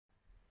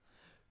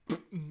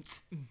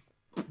Geese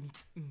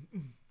Games.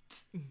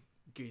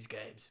 Geese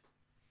Games.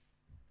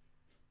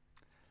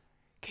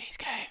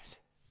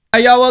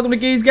 Hey y'all, welcome to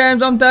Geese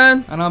Games. I'm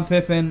Dan. And I'm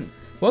Pippin.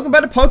 Welcome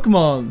back to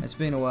Pokemon. It's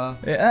been a while.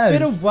 It has.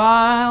 Been a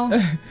while.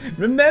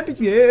 Remember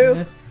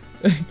you.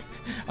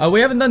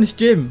 We haven't done this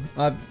gym.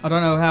 I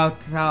don't know how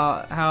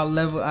high our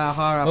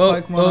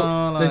Pokemon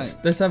are. Like.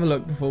 Let's have a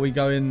look before we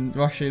go in,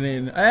 rushing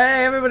in.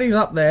 Hey, everybody's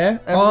up there.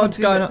 What's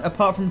going on?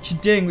 Apart from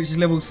Chiding, which is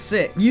level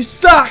 6. You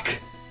suck!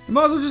 You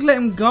might as well just let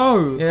him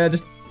go. Yeah,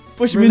 just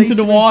push him into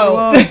the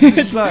wild.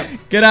 Just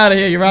like, get out of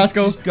here, you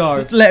rascal. Just go.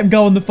 Just let him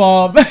go on the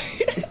farm. Man,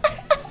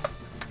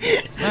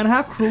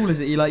 how cruel is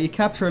it? You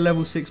capture a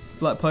level 6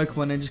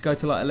 Pokemon and just go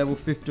to like a level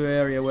 50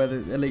 area where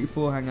the Elite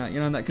Four hang out. You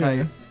know, in that cave.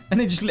 Yeah. And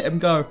then just let him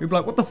go. You'd be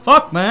like, what the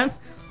fuck, man?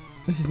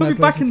 This is put me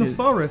back in the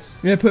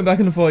forest. Yeah, put him back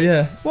in the forest,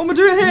 yeah. What am I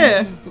doing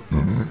here?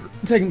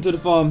 Take him to the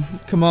farm.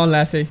 Come on,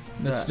 lassie.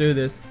 Let's do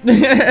this.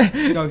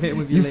 Go hit him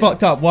with your You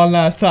fucked up one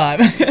last time.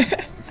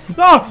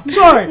 No, I'm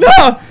sorry.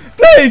 No,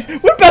 please.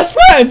 We're best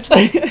friends.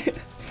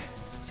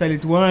 Sailor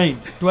Dwayne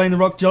the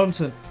Rock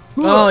Johnson.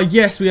 Oh,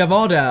 yes, we have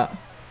odd out.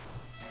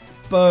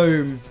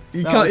 Boom.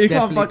 You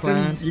can't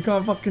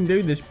fucking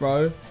do this,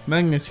 bro.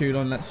 Magnitude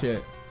on that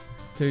shit.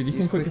 Dude, you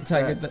can quickly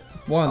take it.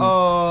 One,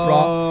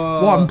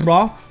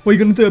 bruh. What are you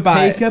gonna do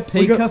about it?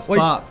 Pika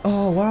fucked.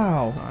 Oh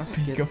wow.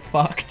 Pika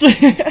fucked.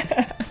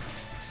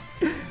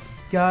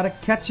 Gotta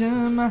catch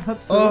him.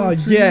 Oh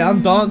yeah,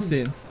 I'm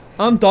dancing.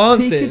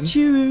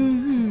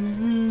 Pikachu.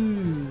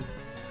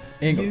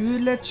 You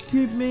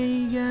electrocute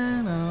me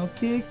and I'll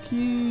kick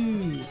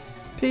you.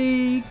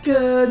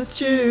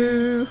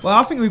 Pikachu. Well,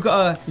 I think we've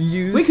got a.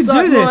 We can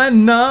do this. My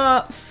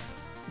nuts.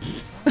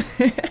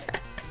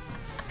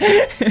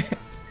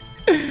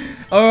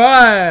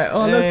 Alright.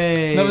 Oh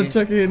hey. look, another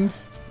chicken.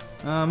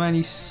 Oh man,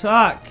 you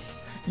suck.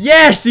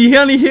 Yes, he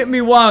only hit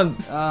me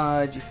once.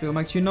 Do you feel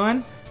makes you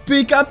 9?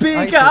 Pika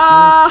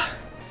Pika.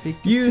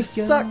 You Pika.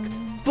 suck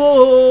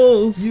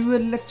balls. You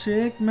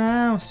electric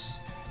mouse.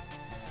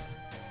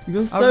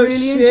 You're so I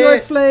really enjoy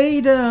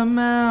Flader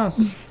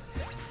Mouse.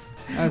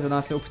 That was a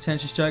nice little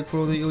pretentious joke for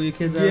all your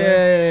kids out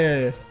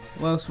there. Yeah.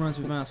 What else rhymes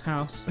with mouse?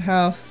 House.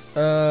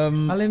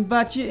 I'll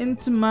invite you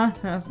into my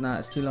house. Nah,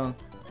 it's too long.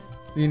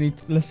 You need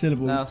less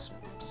syllables. Mouse.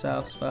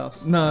 Souse.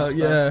 Fouse. No, mouse,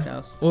 yeah.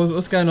 Fouse,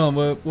 What's going on?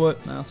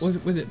 What? Mouse. Was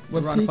it?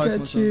 Well,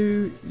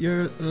 Pikachu,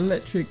 your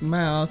electric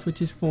mouse,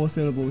 which is 4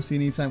 syllables. So you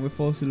need something with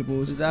 4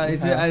 syllables. Is that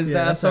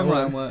how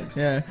songwriting works?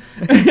 Yeah.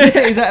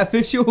 Is that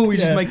official, or are we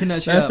just making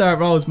that shit That's up? how it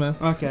rolls, man.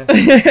 Okay.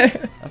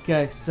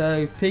 Okay.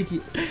 So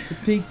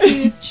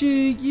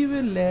Pikachu, you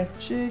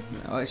electric.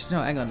 Oh, actually,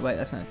 no. Hang on. Wait.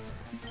 That's not.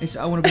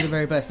 I want to be the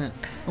very best now.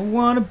 I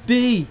want to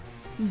be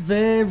the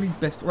very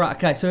best. Right.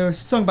 Okay. So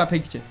it's a song about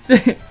Pikachu.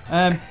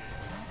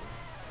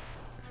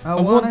 I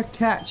want to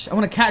catch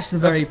the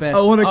very best.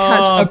 I want to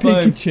catch a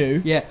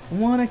Pikachu. Yeah, I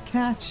want to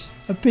catch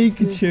a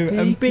Pikachu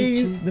and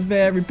be the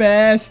very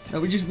best. No,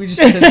 we just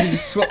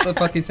swapped the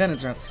fucking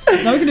sentence around.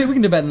 No, we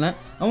can do better than that.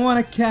 I want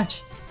to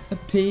catch a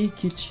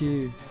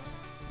Pikachu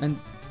and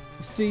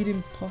feed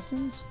him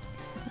puffins.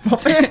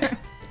 Who's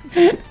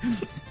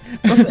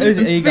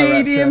it?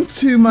 Feed him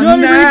to my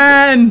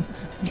nan.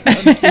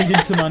 Feed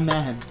him to my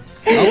nan.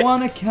 I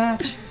want to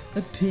catch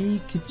a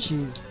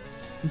Pikachu.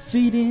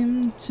 Feed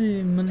him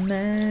to my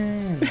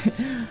nan.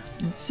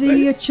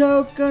 See a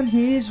choke on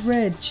his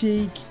red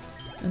cheek.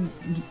 And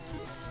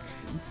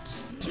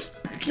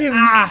give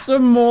him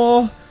some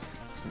more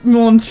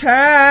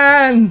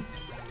Monchan.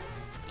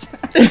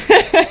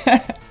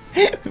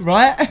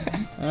 Right?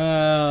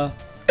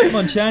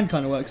 Monchan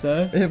kind of works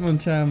though.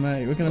 Monchan,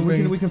 mate. We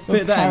can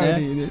fit that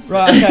in there.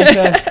 Right, okay,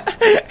 so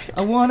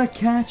I wanna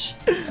catch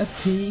a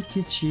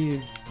Pikachu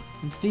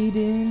and feed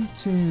him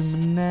to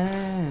my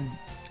nan.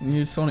 You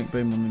use Sonic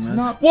Boom on me,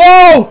 man.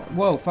 Whoa!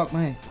 Whoa, fuck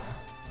me.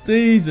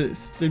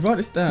 Jesus. Dude, write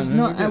this down. He's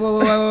not.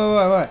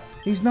 Wait.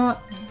 He's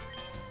not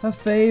her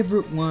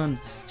favourite one.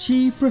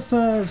 She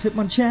prefers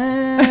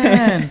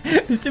Hitmonchan.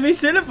 There's too many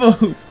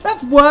syllables.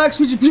 That works.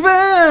 We just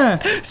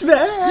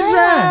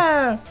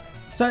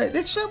So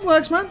this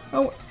works, man.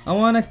 I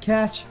want to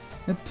catch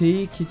a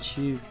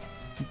Pikachu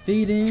and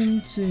feed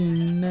him to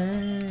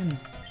Nan.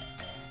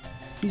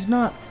 He's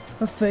not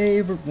her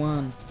favourite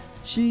one.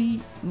 She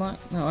no,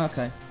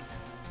 okay.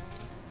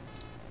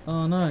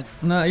 Oh no.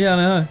 No, yeah, I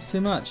know. It's too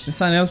much. There's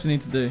something else we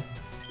need to do.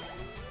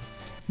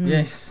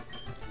 Yes.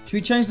 Should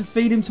we change the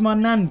feed him to my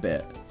nan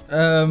bit?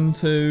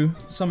 To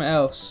something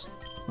else.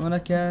 I wanna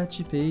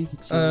catch a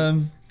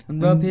Pikachu. And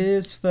rub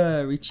his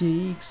furry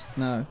cheeks.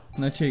 No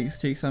cheeks.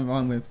 Cheeks I'm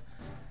fine with.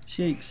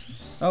 Cheeks.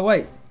 Oh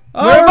wait.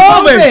 Oh, we're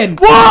evolving!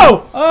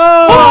 Whoa!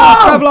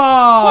 Oh,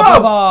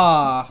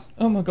 Traveler!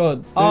 Oh my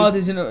god. Ard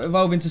is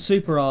evolving to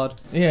Super Ard.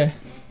 Yeah.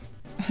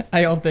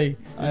 ARD.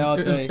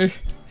 ARD.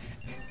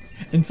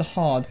 Into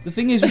hard. The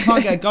thing is, we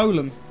can't get a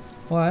golem.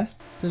 Why?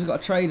 Because we've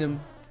got to trade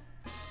him.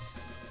 I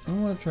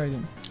don't want to trade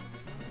him.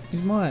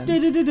 He's mine.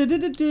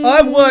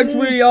 I've worked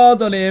really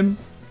hard on him.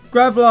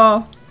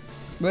 Graveler.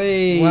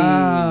 Whee.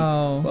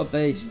 Wow. What a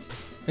beast.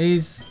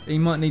 He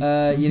might need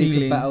some you healing. need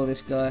to battle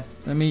this guy.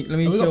 Let me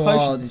we heal got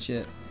potions hard. and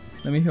shit.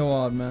 Let me heal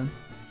hard, man.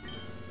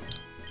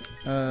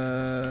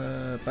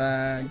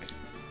 Bag.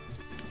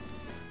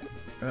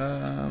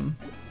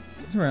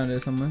 It's around here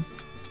somewhere.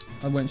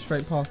 I went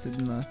straight past it,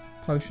 didn't I?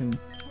 Potion.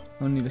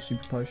 I need a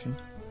super potion.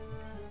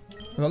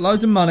 I got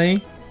loads of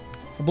money.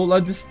 I bought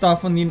loads of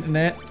stuff on the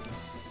internet.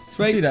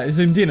 Sweet. You see that? It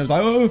zoomed in. I was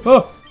like,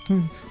 oh.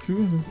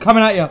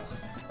 Coming at you.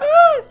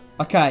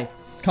 Okay.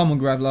 Come on,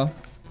 Graveler.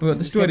 We've got to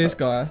destroy this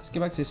guy. Let's get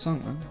back to this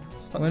song, man.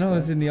 When I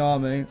was in the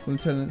army,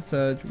 Lieutenant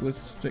Surge was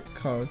strict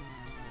code.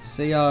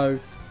 CO.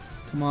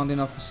 Commanding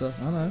officer.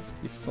 I know.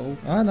 You fool.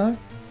 I know.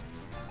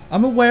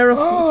 I'm aware of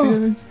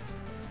feelings.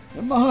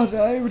 We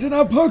didn't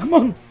have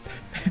Pokemon.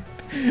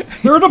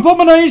 They're an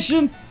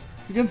abomination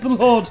against the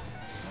Lord.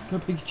 Go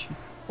Pikachu.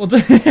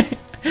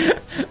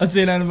 I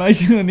see an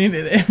animation on the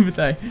internet the other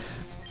day.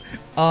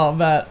 Oh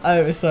man,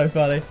 it was so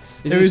funny.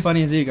 Is it as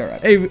funny as Ego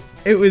Rap?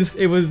 It was.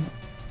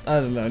 I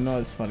don't know, not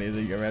as funny as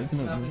Ego Rap.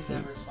 Nothing's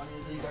ever as funny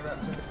as Ego Rap.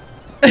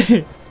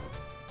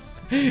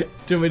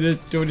 Do you want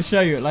me to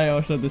show you it later,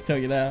 or should I just tell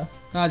you now?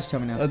 No, just tell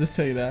me now. I'll just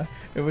tell you now.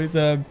 It was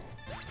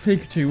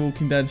Pikachu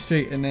walking down the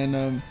street, and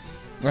then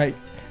right,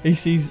 he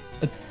sees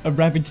a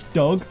ravaged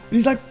dog, and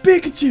he's like,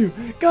 Pikachu,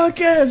 go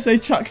get him! So he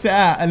chucks it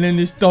out, and then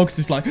this dog's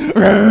just like,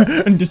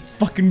 and just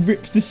fucking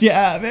rips the shit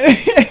out of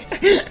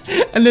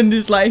it. And then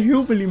this like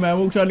hillbilly man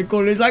walks around the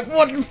corner, and he's like,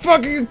 what the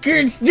fuck are you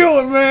kids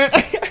doing, man?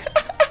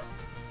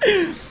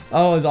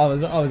 I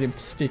was in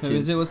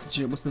stitches.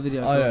 What's the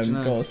video? I am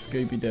God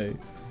Scooby Doo.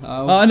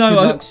 I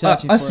know.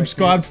 I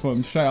subscribed for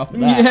him straight after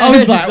that. Yeah, I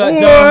was like,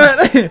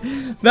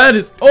 what? That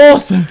is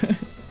awesome.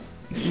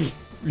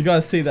 You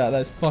guys see that?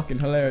 That's fucking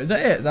hilarious. Is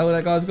that it? Is that what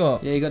that guy's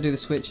got? Yeah, you got to do the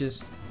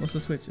switches. What's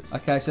the switches?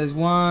 Okay, so there's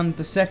one,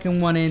 the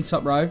second one in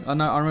top row. I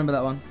know, I remember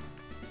that one.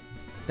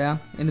 Down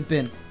in the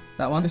bin.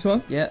 That one. This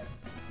one? Yeah.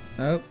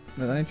 Nope.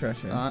 No, that ain't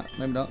trash here. Alright,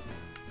 maybe not.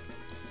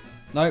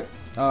 Nope.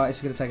 Alright,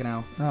 it's gonna take an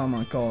hour. Oh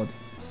my god.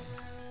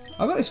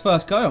 I got this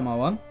first go on my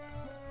one.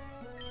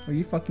 Are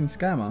you fucking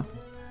scammer?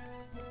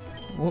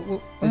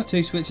 What? There's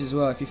 2 switches as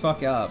well. If you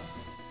fuck it up.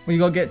 Well, you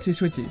gotta get 2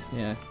 switches.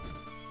 Yeah.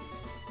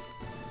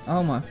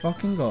 Oh my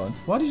fucking god.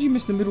 Why did you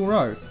miss the middle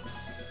row?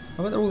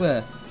 I bet they're all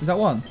there. Is that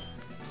one?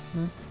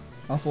 No.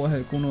 I thought I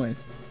heard a cool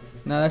noise.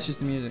 No, that's just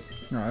the music.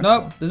 No,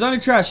 nope. Cool. There's only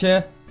trash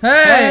here.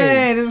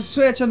 Hey! There's a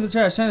switch under the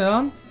trash. Turn it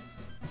on.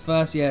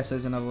 First, yes,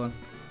 there's another one.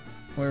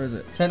 Where is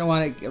it? Turn to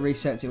 1, it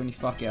resets it when you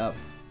fuck it up.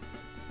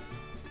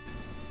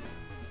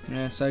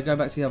 Yeah, so go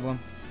back to the other one.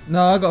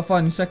 No, I gotta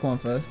find the second one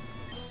first.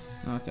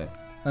 Okay.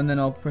 And then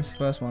I'll press the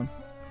first one.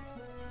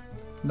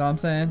 You know what I'm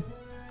saying?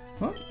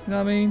 What? You know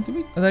what I mean?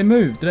 Did they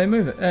move? Did they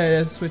move it? Hey,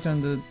 there's a switch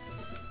under.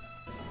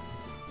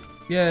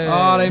 Yeah.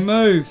 Oh, they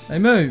move. They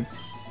move.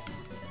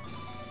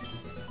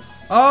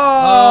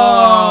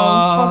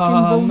 Oh,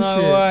 fucking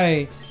bullshit. No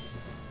way.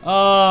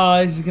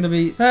 Oh, this is gonna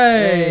be.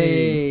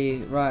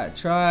 Hey. Right,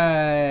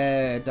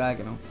 try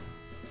diagonal.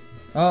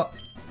 Oh,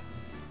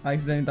 I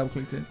accidentally double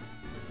clicked it.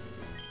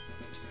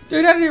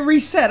 Dude, how did it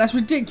reset? That's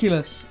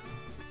ridiculous.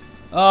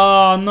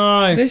 Oh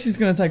no. This is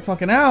gonna take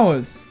fucking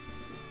hours.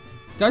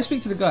 Go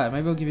speak to the guy.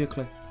 Maybe I'll give you a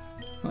clue.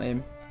 Not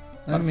him.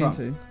 I don't mean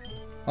to.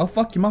 I'll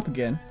fuck him up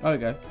again. There we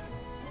go.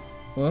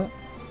 What?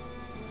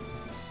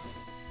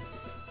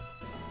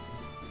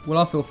 Well,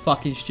 I feel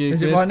fucking stupid.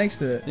 Is it right next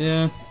to it?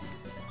 Yeah.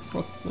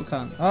 What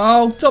cunt?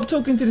 Oh, stop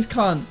talking to this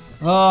cunt.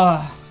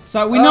 Ah.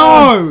 So we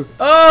know.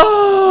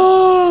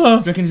 Oh. Do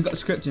you reckon he's got a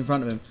script in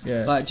front of him?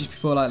 Yeah. Like just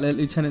before, like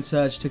Lieutenant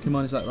Surge took him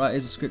on. He's like, right,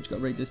 here's a script. You got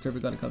to read this to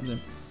every guy that comes in.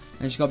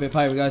 And he's got a bit of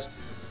paper. He goes,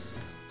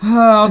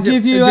 I'll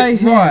give you a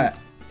hint. Right.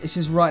 It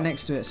says right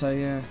next to it, so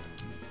yeah.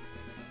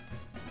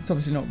 It's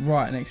obviously not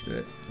right next to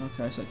it.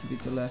 Okay, so it could be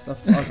to the left.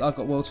 I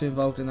got well too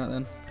involved in that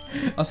then.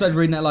 I started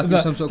reading that like it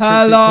was some sort of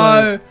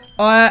hello,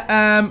 I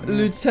am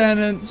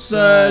Lieutenant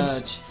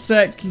Surge,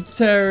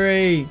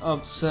 Secretary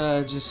of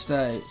Surge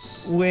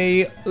Estates.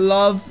 We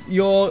love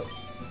your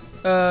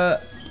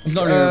He's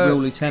not really a real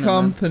lieutenant.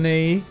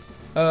 Company.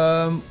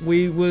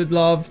 We would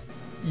love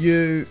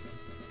you.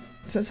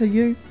 Does that say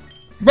you?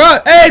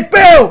 Right, hey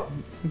Bill!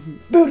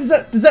 Bill,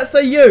 does that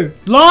say you?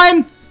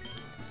 Line!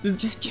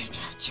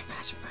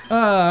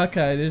 Ah,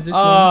 okay, there's this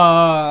one.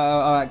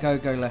 Alright,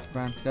 go left,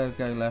 Bran. Go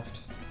left.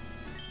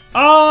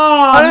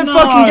 Oh, I didn't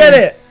fucking get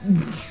it!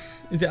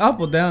 Is it up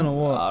or down or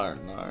what? I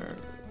don't know.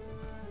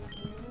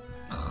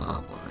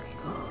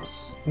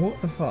 What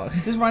the fuck?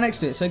 It's just right next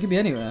to it, so it could be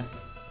anywhere.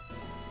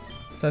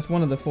 So it's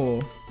one of the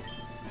 4.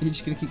 You're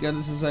just gonna keep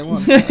going to the same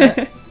one?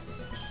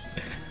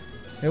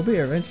 He'll be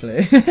here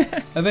eventually.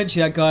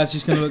 Eventually that guy's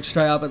just gonna look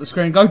straight up at the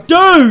screen and go,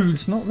 dude!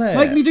 It's not there.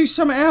 Make me do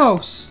something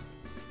else!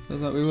 I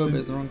was like, we will, but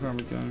it's the wrong time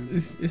we're going.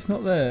 It's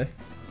not there.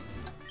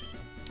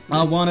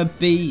 I wanna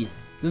be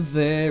the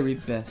very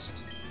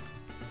best.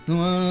 No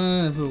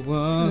one ever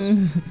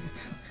was.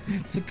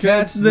 To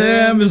catch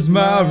them is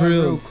my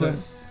real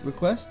request.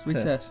 Request?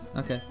 Retest. Test.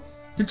 Okay.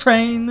 To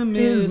train them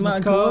is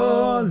my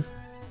cause.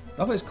 I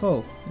thought it's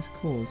cool. It's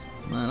cause.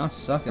 Man, I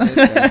suck at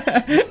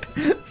this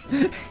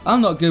game.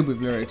 I'm not good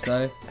with lyrics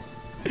though.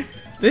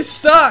 This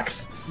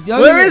sucks!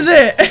 Where is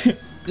it?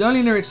 The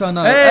only lyrics I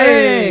know.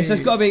 Hey! So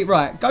it's gotta be,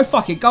 right, go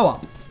fuck it, go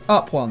up.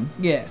 up one.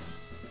 Yeah.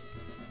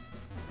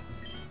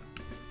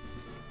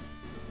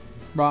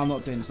 Right, I'm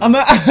not doing this.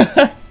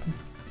 I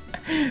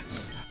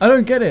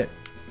don't get it.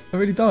 I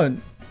really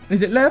don't.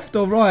 Is it left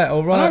or right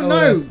or right? I don't or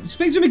know. left?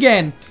 Speak to him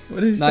again.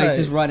 What does he No, say? he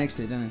says right next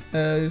to it, doesn't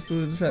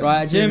he?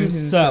 Right, Jim,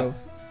 sub.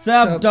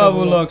 Sub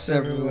double locks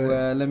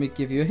everywhere. Let me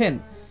give you a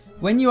hint.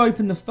 When you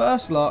open the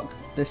first lock,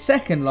 the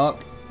second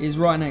lock is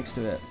right next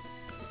to it.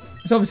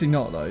 It's obviously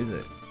not though, is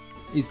it?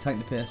 He's taking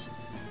the piss.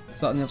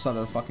 It's like on the other side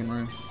of the fucking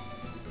room.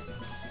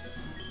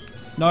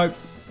 Nope.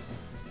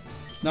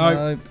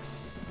 Nope.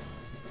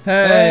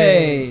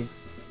 Hey.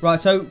 Right,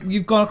 so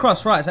you've gone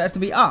across, right? So it has to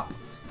be up.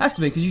 Has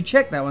to be, because you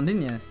checked that one,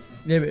 didn't you?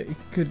 Yeah, but it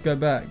could go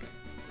back.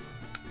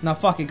 No,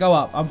 fuck it, go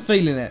up. I'm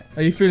feeling it.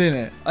 Are you feeling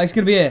it? Oh, it's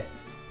going to be here.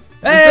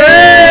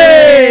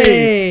 Hey!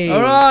 Hey!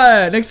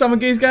 Alright, next time on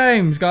Geese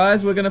Games,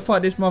 guys, we're going to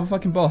fight this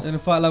motherfucking boss. We're going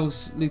to fight level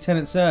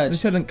Lieutenant Surge.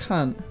 Lieutenant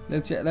cunt.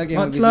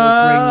 Much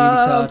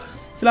love.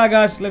 So,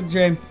 guys, live the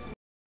dream.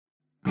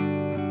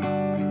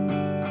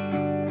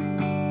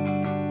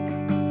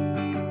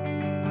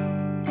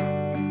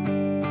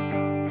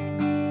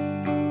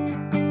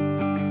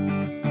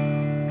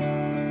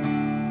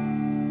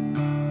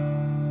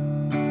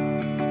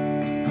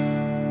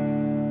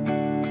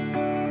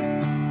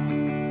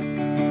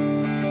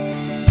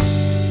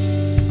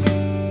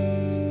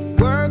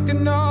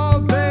 Working on